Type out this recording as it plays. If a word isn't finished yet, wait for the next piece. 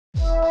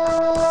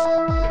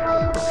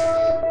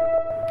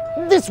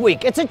This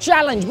week, it's a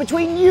challenge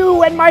between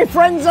you and my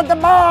friends at the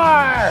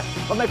bar.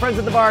 But my friends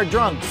at the bar are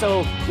drunk,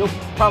 so you'll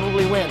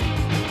probably win.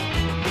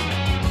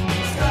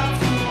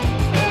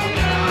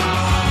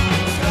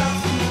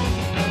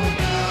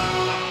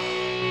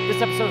 This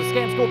episode of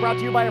Scam School brought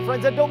to you by our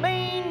friends at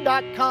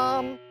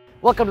Domain.com.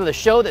 Welcome to the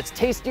show that's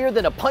tastier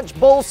than a punch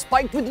bowl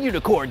spiked with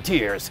unicorn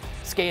tears.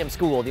 Scam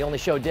School, the only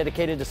show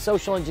dedicated to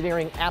social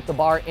engineering at the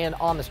bar and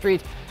on the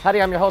street.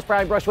 Howdy, I'm your host,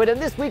 Brushwood,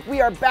 and this week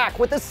we are back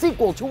with a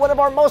sequel to one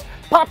of our most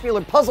popular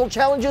puzzle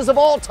challenges of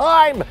all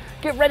time.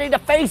 Get ready to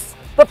face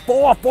the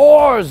 4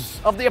 fours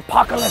of the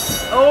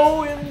apocalypse.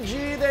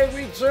 OMG, they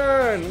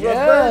return.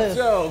 Yes.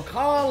 Roberto,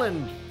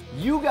 Colin,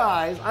 you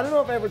guys, I don't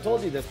know if I ever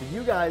told you this, but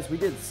you guys, we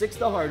did 6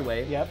 the hard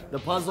way. Yep. The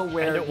puzzle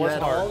where it you was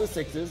had hard. all the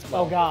 6s.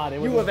 Oh God,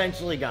 You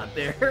eventually got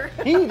there.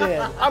 He did.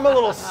 I'm a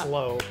little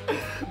slow.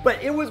 But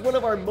it was one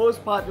of our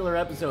most popular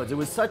episodes. It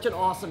was such an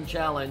awesome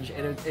challenge,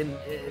 and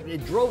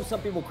it drove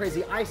some people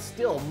crazy. I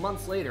still,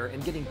 months later, am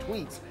getting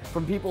tweets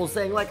from people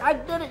saying like, I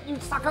did it, you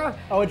sucker.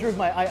 Oh, it drove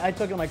I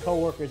took it to my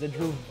coworkers. It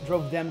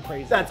drove them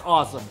crazy. That's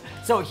awesome.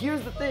 So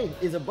here's the thing,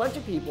 is a bunch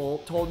of people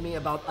told me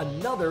about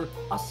another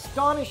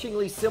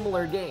astonishingly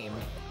similar game.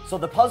 So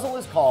the puzzle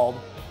is called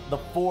the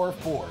 4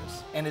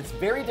 fours, and it's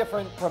very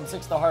different from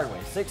 6 the hard way.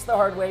 6 the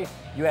hard way,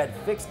 you had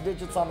fixed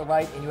digits on the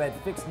right and you had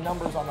fixed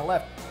numbers on the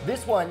left.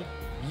 This one,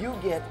 you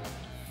get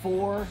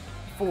 4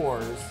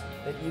 fours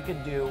that you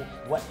can do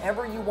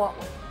whatever you want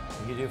with.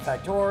 You can do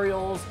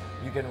factorials,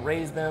 you can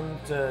raise them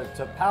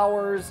to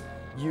powers,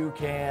 you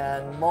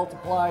can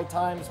multiply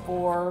times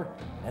 4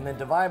 and then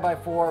divide by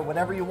 4,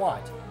 whatever you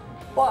want.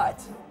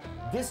 But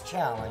this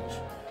challenge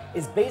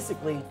is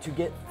basically to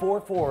get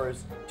 4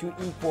 fours to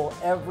equal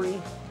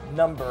every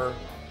number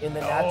in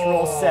the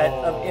natural set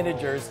of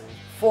integers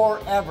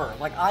forever.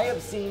 Like, I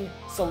have seen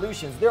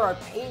solutions. There are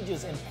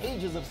pages and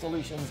pages of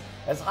solutions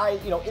as high,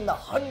 in the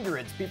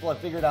hundreds, people have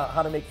figured out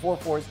how to make 4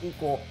 fours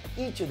equal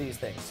each of these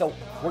things. So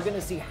we're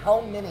gonna see how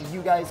many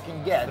you guys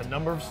can get. The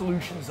number of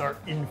solutions are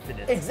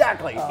infinite.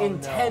 Exactly, in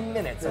 10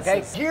 minutes,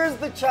 okay? Here's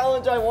the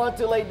challenge I want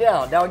to lay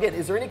down. Now again,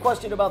 is there any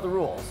question about the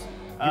rules?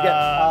 You get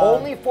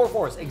only 4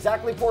 fours,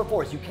 exactly 4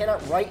 fours. You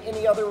cannot write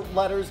any other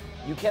letters.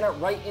 You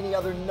cannot write any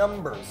other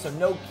numbers. So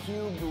no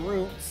cubed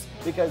roots,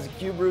 because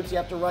cube roots, you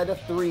have to write a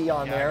 3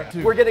 on there.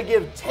 We're gonna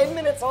give 10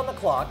 minutes on the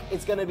clock.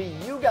 It's gonna be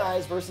you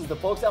guys versus the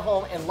folks at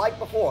home. And like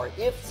before,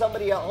 if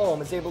somebody at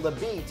home is able to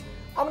beat,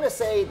 I'm gonna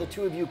say the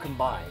 2 of you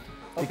combined.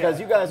 Because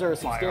you guys are a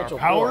substantial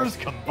powers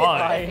force.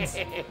 combined.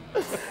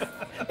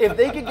 If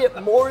they can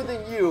get more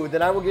than you,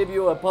 then I will give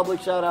you a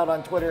public shout out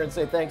on Twitter and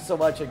say thanks so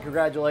much and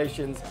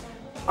congratulations.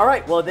 All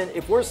right, well then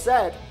if we're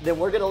set, then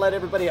we're gonna let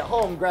everybody at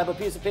home grab a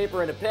piece of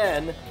paper and a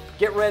pen,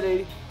 get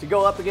ready to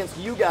go up against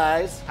you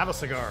guys. Have a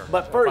cigar.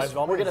 But first,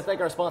 we're gonna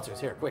thank our sponsors.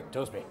 Here, quick,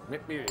 toast me.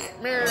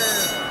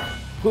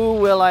 Who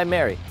will I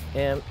marry?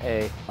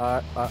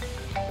 M-A-R-R.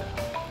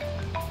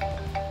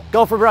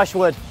 Go for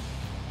Brushwood.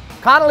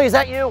 Connolly, is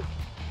that you?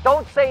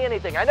 Don't say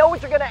anything. I know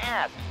what you're gonna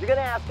ask. You're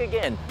gonna ask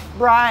again.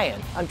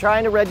 Brian, I'm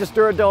trying to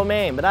register a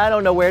domain, but I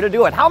don't know where to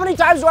do it. How many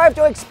times do I have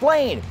to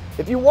explain?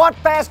 If you want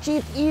fast,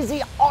 cheap,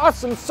 easy,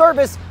 awesome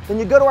service, then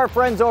you go to our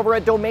friends over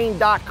at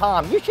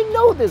Domain.com. You should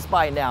know this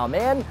by now,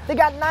 man. They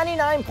got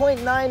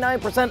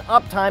 99.99%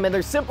 uptime, and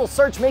their simple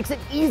search makes it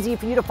easy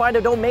for you to find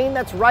a domain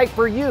that's right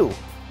for you.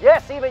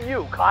 Yes, even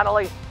you,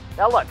 Connolly.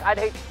 Now look, I'd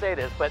hate to say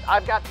this, but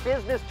I've got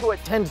business to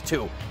attend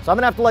to, so I'm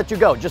gonna have to let you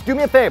go. Just do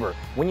me a favor.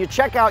 When you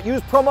check out,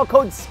 use promo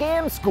code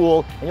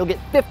SCAMSCHOOL, and you'll get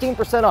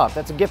 15% off.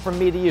 That's a gift from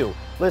me to you.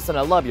 Listen,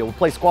 I love you. We'll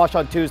play squash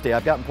on Tuesday.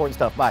 I've got important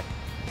stuff. Bye.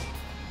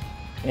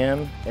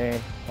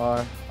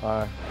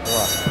 M-A-R-R-Y.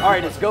 All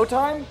right, it's go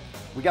time.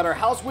 We got our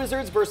house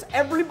wizards versus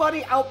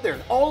everybody out there.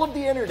 All of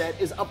the internet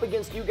is up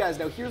against you guys.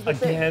 Now here's the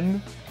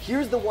thing.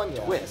 Here's the one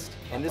twist,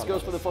 and this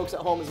goes for the folks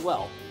at home as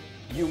well.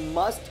 You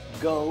must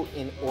go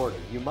in order.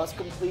 You must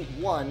complete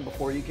 1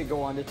 before you can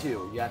go on to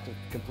 2. You have to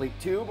complete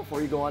 2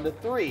 before you go on to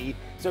 3.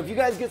 So if you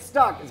guys get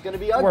stuck, it's going to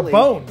be ugly. We're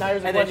boned. Now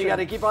here's the and then question. you got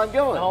to keep on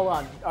going. Now, hold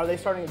on. Are they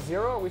starting at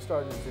 0 or are we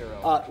starting at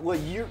 0? Well,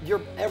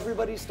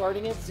 everybody's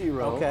starting at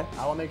 0. Okay.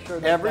 I will make sure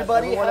that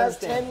Everybody everyone has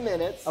understands. 10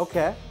 minutes.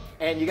 Okay.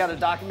 And you got to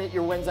document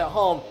your wins at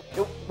home.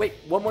 Wait,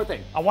 one more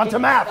thing. I want to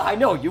math. I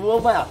know, you will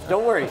math.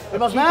 Don't worry.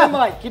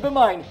 Keep in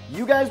mind,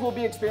 you guys will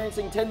be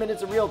experiencing 10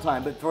 minutes of real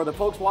time, but for the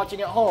folks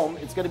watching at home,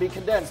 it's going to be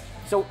condensed.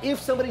 So if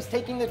somebody's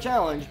taking the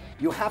challenge,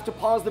 you have to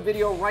pause the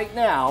video right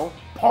now.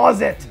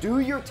 Pause it. Do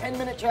your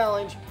 10-minute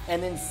challenge,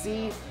 and then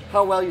see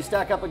how well you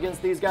stack up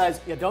against these guys.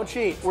 Yeah, don't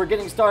cheat. We're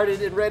getting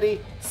started and ready,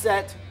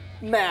 set,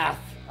 math.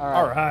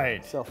 All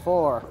right. So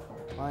 4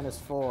 minus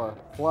 4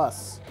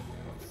 plus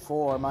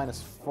 4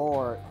 minus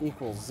 4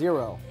 equals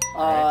 0.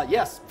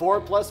 Yes,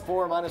 4 plus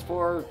 4 minus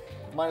 4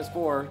 minus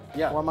 4.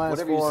 Yeah, 4 minus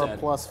whatever 4 you said.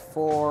 plus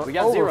 4 We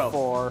got over 0.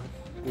 4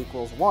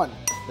 equals 1.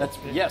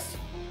 Yes,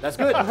 that's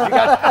good.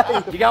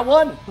 You got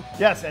 1.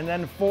 Yes, and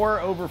then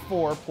 4 over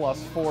 4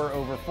 plus 4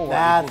 over 4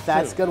 That's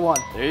equals a 2. good one.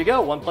 There you go.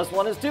 1 plus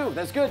 1 is 2.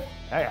 That's good.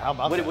 Hey, how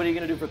about What that? are you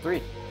going to do for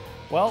 3?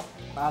 Well,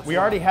 That's we a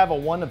lot. already have a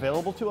 1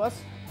 available to us.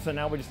 So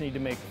now we just need to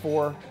make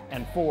 4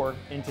 and 4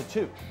 into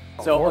 2.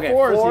 So, Four okay,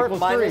 fours 4 equals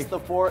minus 3.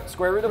 the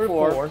square root of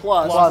 4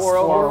 Plus plus 4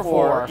 4 over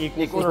 4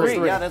 equals 3.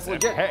 3. Yeah, that's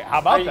legit. Hey, how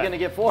about How are you that? going to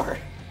get 4?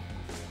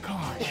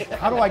 Gosh,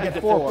 how do I get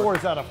 4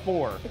 fours out of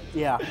 4?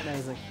 Yeah,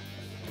 amazing.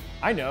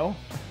 I know.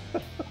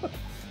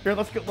 Here,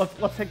 let's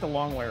take the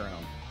long way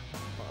around.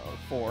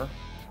 4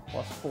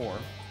 plus 4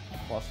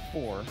 plus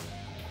 4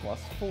 plus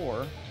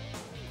 4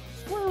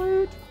 square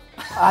root.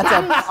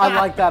 I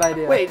like that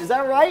idea. Wait, is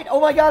that right? Oh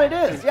my God, it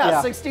is. Yeah,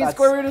 Yeah, 16 that's-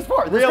 square root is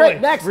 4. That's Really?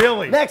 great. Next.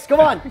 Really? Next, come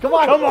on. Come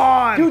on. Come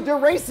on. Dude, they're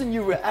racing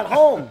you at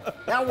home.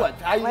 Now what?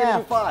 How are you going to Yeah.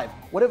 do 5?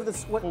 What if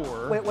this? What,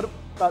 4. Wait, what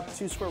about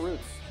 2 square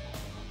roots?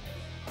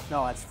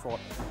 No, that's 4.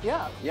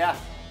 Yeah. Yeah.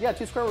 Yeah,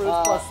 2 square roots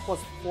plus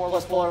 4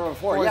 Plus 4 over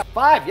 4. Four. Yeah,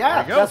 5. Yeah,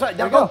 There you go. that's right.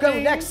 Now There go, you go. go.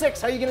 Next,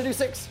 6. How are you going to do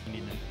 6? You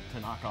need to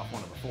knock off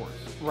one of the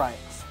 4s. Right.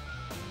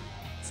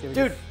 See, we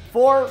Dude, do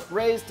 4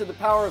 raised to the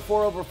power of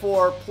 4 over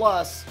 4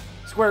 plus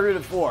square root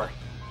of 4.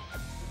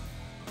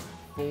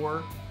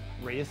 4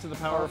 raised to the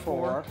power of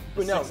 4.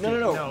 No,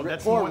 No,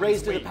 that's 4 more than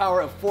raised to the weight. power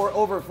of 4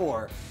 over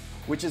 4,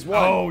 which is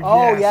 1. Oh,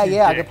 Oh, yes, yeah, you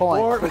yeah, dick. good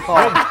point. Four- Good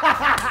call.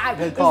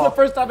 This is call. the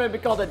first time I've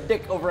been called a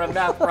dick over a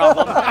math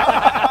problem.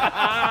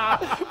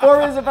 4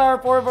 raised to the power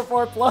of 4 over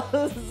 4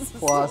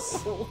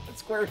 plus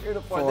square root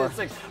of 4. 4. There's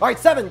 6. All right,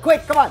 7.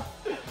 Quick, come on.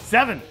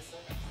 7.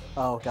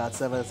 Oh God,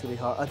 7. That's gonna be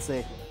hard. Let's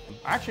see.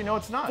 Actually, no,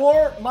 it's not.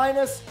 4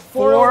 minus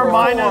 4 4 over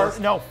minus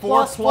 4 no 4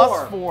 plus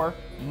plus 4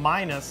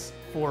 minus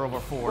 4 over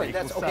 4 Wait,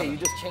 equals that's okay. 7. You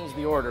just changed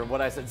the order of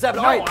what I said.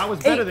 7. No, All right, I was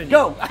better 8, than you.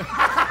 Go.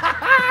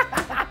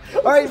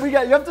 All right,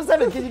 you up to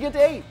 7. Can you get to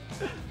 8?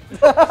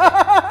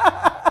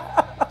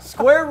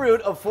 Square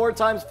root of 4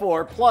 times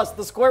 4 plus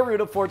the square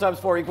root of 4 times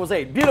 4 equals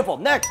 8. Beautiful.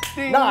 Next,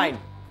 9.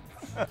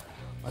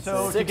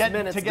 So to 6 get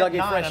minutes, to get Dougie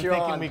 9, Fresh, I'm you're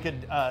thinking on. we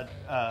could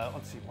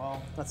let's see.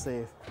 Well, Let's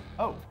see.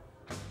 oh,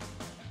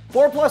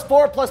 4 plus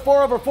 4 plus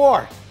 4 over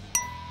 4.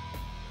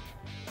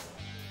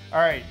 all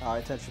right. All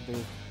right, 10 should be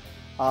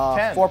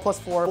 10. 4 plus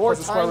 4 4 plus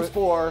the square times root.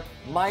 4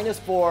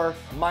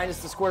 minus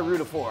the square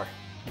root of 4.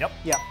 Yep.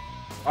 Yeah,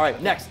 All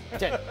right, next,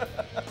 10.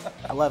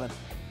 11.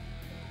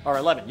 Or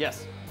 11,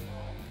 yes.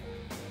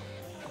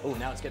 Oh,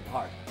 now it's getting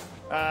hard.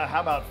 How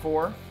about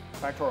 4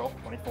 factorial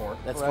 24?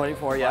 That's Right.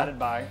 24, yeah. Divided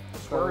by the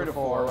square root of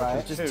 4, right.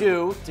 which is Just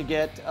 2, 2 to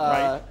get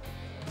right?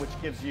 Which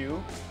gives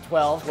you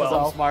 12, because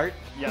 12. I'm smart.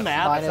 Yes.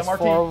 Math. Minus SMRT.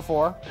 4 over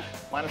 4.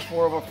 minus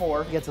 4 over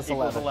 4 Gets us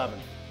equals 11. 11.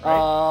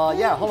 Right?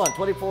 Yeah, hold on.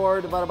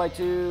 24 divided by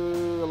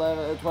 2,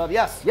 11, 12.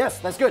 Yes, yes,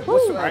 that's good.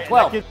 What's All right, and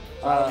 12 that gives,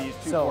 so out of these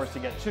 2 so- 4s to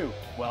get 2.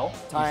 Well,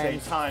 you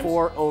times say times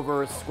 4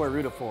 over square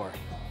root of 4.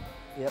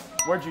 Yep.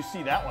 Where'd you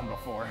see that one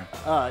before?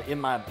 In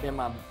my brain.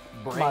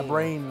 My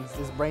brain,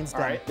 this brainstem.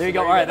 All right. There you go.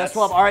 There All you right, go. that's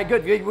 12. All right,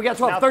 good. We got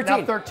 12. Now, 13.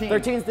 Now 13.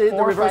 13 is the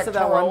 4 reverse of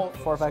that one. factorial,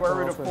 4 Square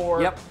root of factorial.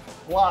 4. Yep.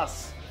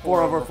 Plus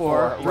 4 over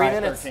 4. 3 Right,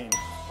 minutes. 13.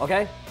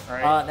 Okay. All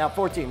right. Now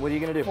 14. What are you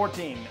going to do?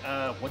 14.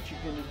 What you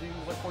gonna do?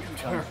 What 14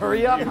 times?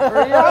 Hurry up.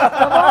 Hurry up.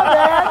 Come on,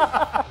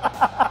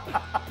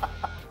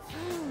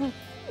 man.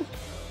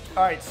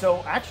 All right.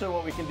 So actually,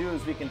 what we can do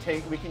is we can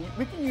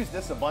use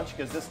this a bunch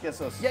because this gets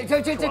us. Yeah,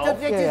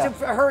 12.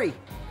 hurry.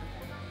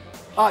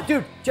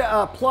 Dude,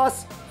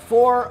 plus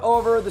 4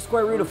 over the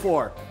square root of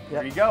 4.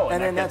 There you go.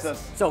 And then that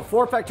that's, gets us. so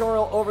 4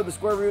 factorial over the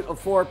square root of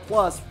 4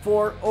 plus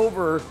 4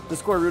 over the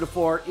square root of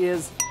 4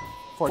 is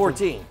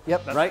 14.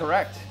 Yep. That's right?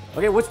 correct.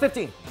 Okay, what's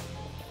 15?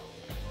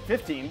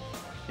 15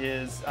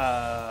 is.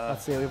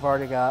 Let's see, we've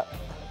already got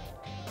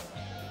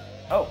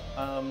Oh.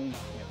 Give me a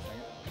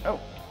second. Oh,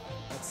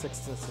 that's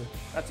 6. Let's see.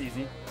 that's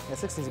easy. Yeah,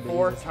 16 is a bit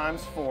 4 easy.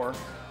 times 4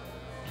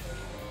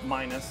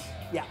 minus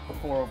Yeah,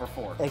 4 over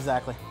 4.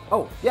 exactly.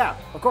 Oh, yeah,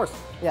 of course.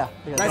 Yeah.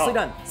 because- Nicely No.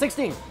 done.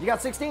 16. You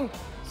got 16?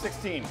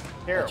 16.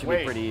 Here, That should wait.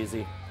 be pretty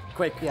easy.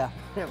 Quick. Yeah.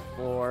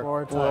 4,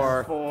 4 4,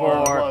 times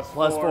 4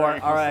 plus 4.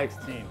 equals All right.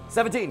 16.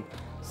 17.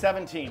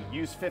 17.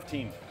 Use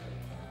 15.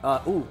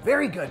 Ooh,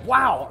 very good.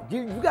 Wow.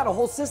 You got a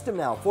whole system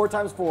now. 4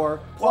 times 4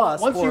 plus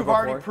Once 4 you've over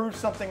already 4. proved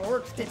something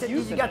works, keep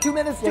using You got it. 2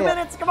 minutes. 2 Yeah.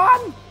 minutes. Come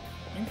on.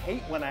 You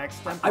hate when I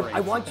extemporate. I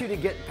want you to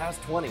get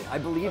past 20. I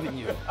believe in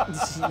you.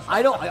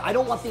 I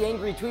don't want the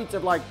angry tweets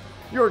of like,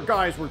 your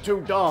guys were too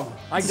dumb.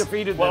 I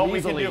defeated Well, them we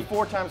easily. can do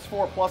 4 times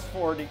 4 plus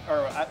 4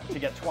 to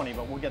get 20,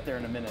 but we'll get there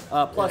in a minute.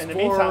 Plus in the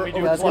 4 meantime, we do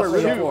over the plus square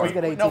root of 2. four. We,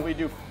 Get no, 18. we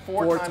do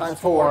 4 4 times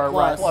 4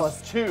 plus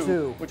plus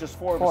 2, which is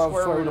 4 over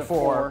the square root of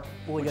 4,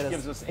 will which get us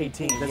gives us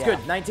 18. That's Yeah.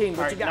 good. 19. All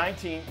What right, you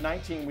got?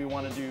 19, we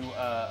want to do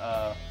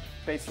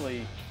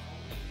basically,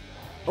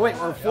 Oh wait,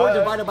 or 4 Uh,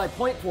 divided by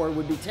 0.4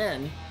 would be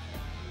 10.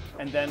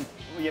 and then,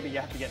 yeah, but you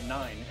have to get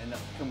 9, and then,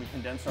 can we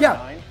condense our Yeah.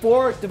 9?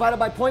 4 divided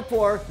by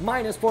 0.4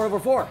 minus 4 over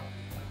 4.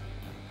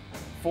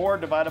 4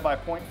 divided by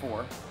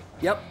 0.4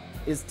 Yep,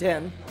 is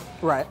 10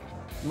 Right.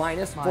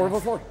 minus 4 Minus. over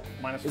 4.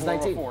 minus Is 4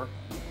 19. over 4.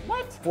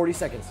 What? 40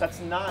 seconds. That's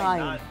 9, 9.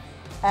 not...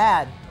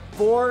 Add.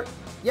 4,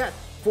 yeah,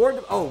 4,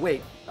 oh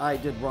wait, I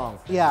did wrong.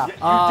 Yeah.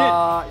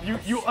 You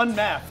did. You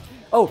unmapped.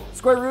 Oh,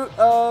 square root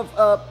of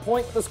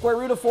the square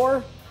root of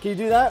 4. Can you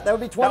do that? That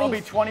would be 20. That will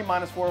be 20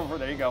 minus 4 over,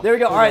 there you go. There we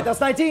go. All right, that's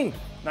 19.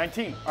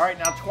 19. All right,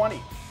 now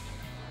 20.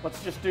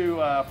 Let's just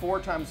do 4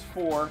 times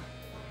 4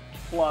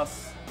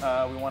 plus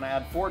we want to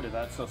add 4 to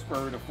that. So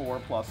square root of 4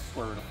 plus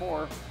square root of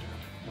 4.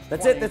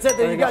 That's it. That's it.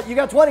 There you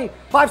got 20.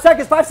 5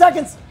 seconds. 5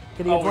 seconds.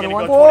 Can you get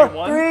 21? 4,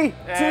 3, 2,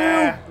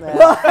 1.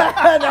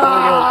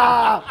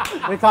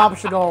 We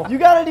accomplished the goal. You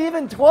got an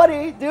even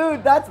 20,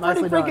 dude. That's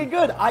pretty Nicely freaking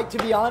good. To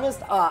be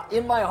honest,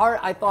 in my heart,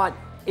 I thought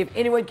if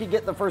anyone could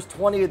get the first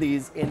 20 of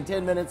these in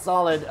 10 minutes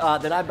solid,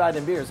 then I'd buy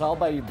them beers. So I'll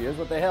buy you beers.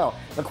 What the hell?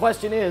 The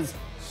question is,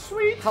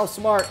 sweet, how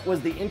smart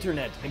was the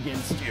internet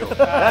against you?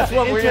 That's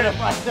what we're gonna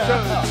find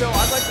out. So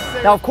I'd like to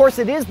say. Now, of course,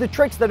 it is the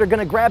tricks that are going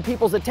to grab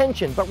people's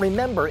attention, but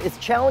remember, it's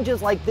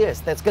challenges like this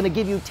that's going to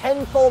give you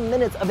 10 full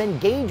minutes of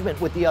engagement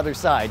with the other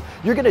side.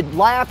 You're going to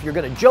laugh, you're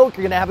going to joke,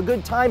 you're going to have a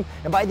good time,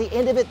 and by the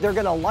end of it, they're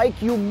going to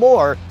like you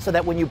more so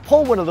that when you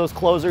pull one of those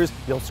closers,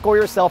 you'll score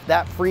yourself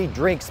that free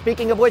drink.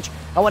 Speaking of which,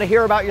 I want to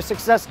hear about your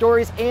success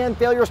stories and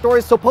failure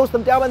stories, so post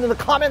them down in the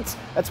comments.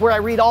 That's where I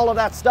read all of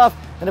that stuff.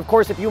 And of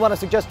course, if you want to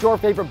suggest your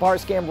favorite bar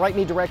scam, write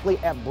me directly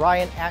at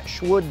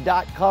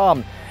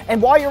brian@schwood.com.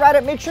 And while you're at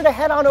it, make sure to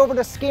head on over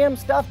to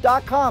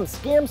scamstuff.com.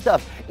 Scam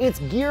Stuff, it's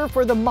gear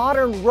for the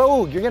modern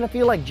rogue. You're going to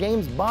feel like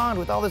James Bond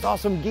with all this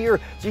awesome gear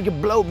so you can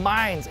blow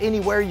minds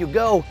anywhere you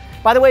go.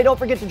 By the way, don't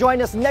forget to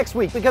join us next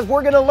week because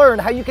we're going to learn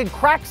how you can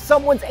crack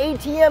someone's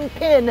ATM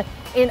pin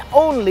in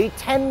only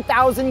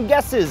 10,000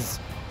 guesses.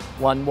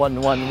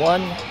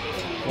 1111.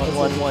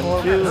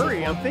 1112.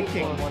 Hurry, I'm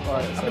thinking.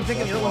 I've been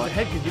thinking the other one's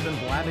ahead because you've been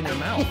blabbing your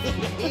mouth.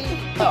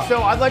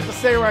 So I'd like to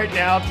say right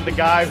now to the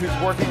guy who's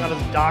working on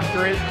his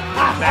doctorate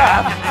in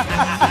math,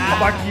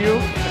 fuck you.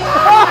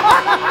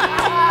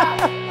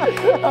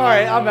 All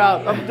right, I'm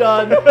out. I'm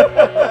done.